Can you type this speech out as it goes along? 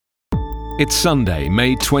It's Sunday,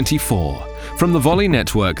 May 24. From the Volley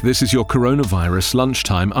Network, this is your coronavirus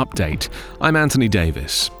lunchtime update. I'm Anthony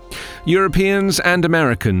Davis. Europeans and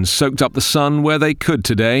Americans soaked up the sun where they could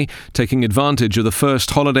today, taking advantage of the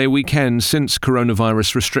first holiday weekend since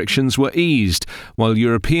coronavirus restrictions were eased, while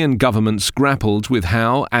European governments grappled with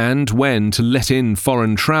how and when to let in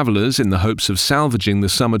foreign travellers in the hopes of salvaging the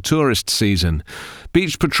summer tourist season.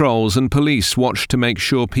 Beach patrols and police watched to make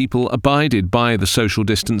sure people abided by the social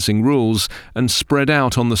distancing rules and spread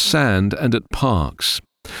out on the sand and at parks.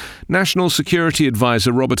 National Security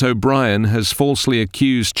Advisor Robert O'Brien has falsely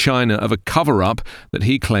accused China of a cover-up that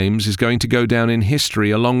he claims is going to go down in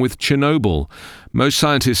history along with Chernobyl. Most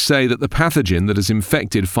scientists say that the pathogen that has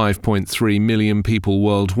infected 5.3 million people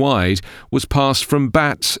worldwide was passed from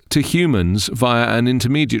bats to humans via an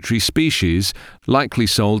intermediary species, likely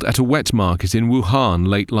sold at a wet market in Wuhan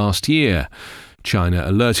late last year. China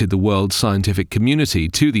alerted the world scientific community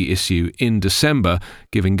to the issue in December,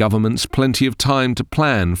 giving governments plenty of time to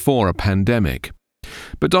plan for a pandemic.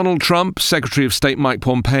 But Donald Trump, Secretary of State Mike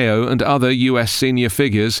Pompeo, and other US senior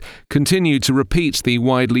figures continue to repeat the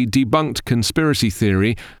widely debunked conspiracy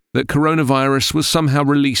theory that coronavirus was somehow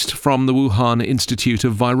released from the Wuhan Institute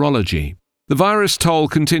of Virology. The virus toll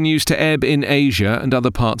continues to ebb in Asia and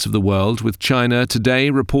other parts of the world, with China today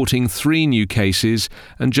reporting 3 new cases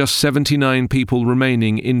and just 79 people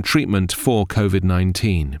remaining in treatment for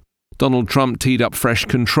COVID-19. Donald Trump teed up fresh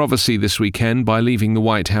controversy this weekend by leaving the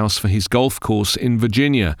White House for his golf course in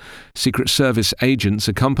Virginia. Secret Service agents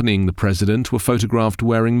accompanying the president were photographed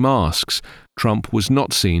wearing masks. Trump was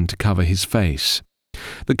not seen to cover his face.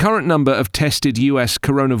 The current number of tested US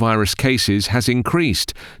coronavirus cases has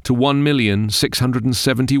increased to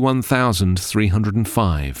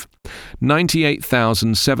 1,671,305.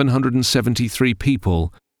 98,773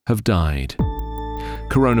 people have died.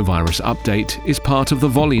 Coronavirus Update is part of the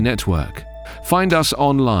Volley Network. Find us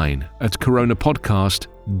online at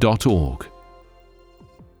coronapodcast.org.